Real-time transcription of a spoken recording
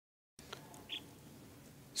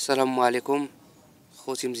السلام عليكم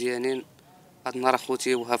خوتي مزيانين. هاد النهار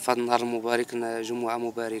اخوتي وفي هاد النهار المبارك جمعة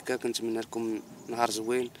مباركة، كنتمنى لكم نهار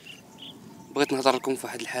زوين. بغيت نهضر لكم في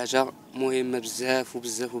واحد الحاجة مهمة بزاف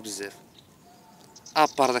وبزاف وبزاف.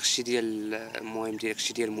 ابار داكشي ديال المهم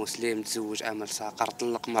داكشي ديال مسلم تزوج عمل ساقر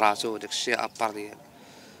طلق مراتو، داكشي ابار ديال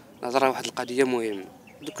نهضر على واحد القضية مهمة.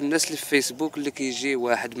 دوك الناس اللي في فيسبوك اللي كيجي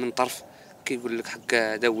واحد من طرف كيقول لك حق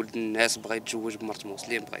هذا ولد الناس بغى يتزوج بمرت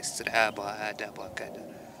مسلم، بغى يسترعى، بغى هذا بغى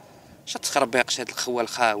كذا. اش تخربيقش هاد الخوه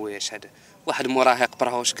الخاوي؟ اش هذا؟ واحد مراهق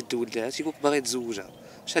براه واش كد ولدها تيقولك باغي يتزوجها،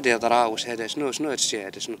 اش هاد الهضره؟ واش هذا؟ شنو هادشي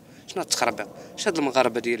هذا؟ شنو التخربيق؟ اش هاد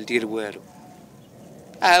المغاربه ديال والو؟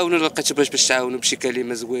 عاونوا لقيتو باش تعاونوا بشي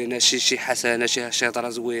كلمه زوينه، شي حسنه، شي هضره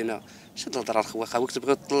زوينه. اش هاد الهضره الخوه خاويك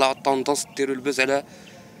تبغيو تطلعوا الطوندونس ديروا البوز على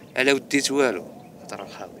وديت والو؟ هضره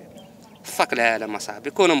الخاوي. فاك العالم اصاحبي،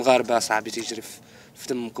 كونوا مغاربه اصاحبي، تيجري في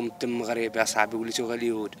دمكم الدم مغربي اصاحبي، وليتو غير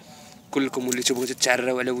اليهود كلكم، وليتو بغيتو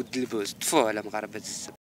تعراو على ود البوز. طفوا على مغاربه الزب.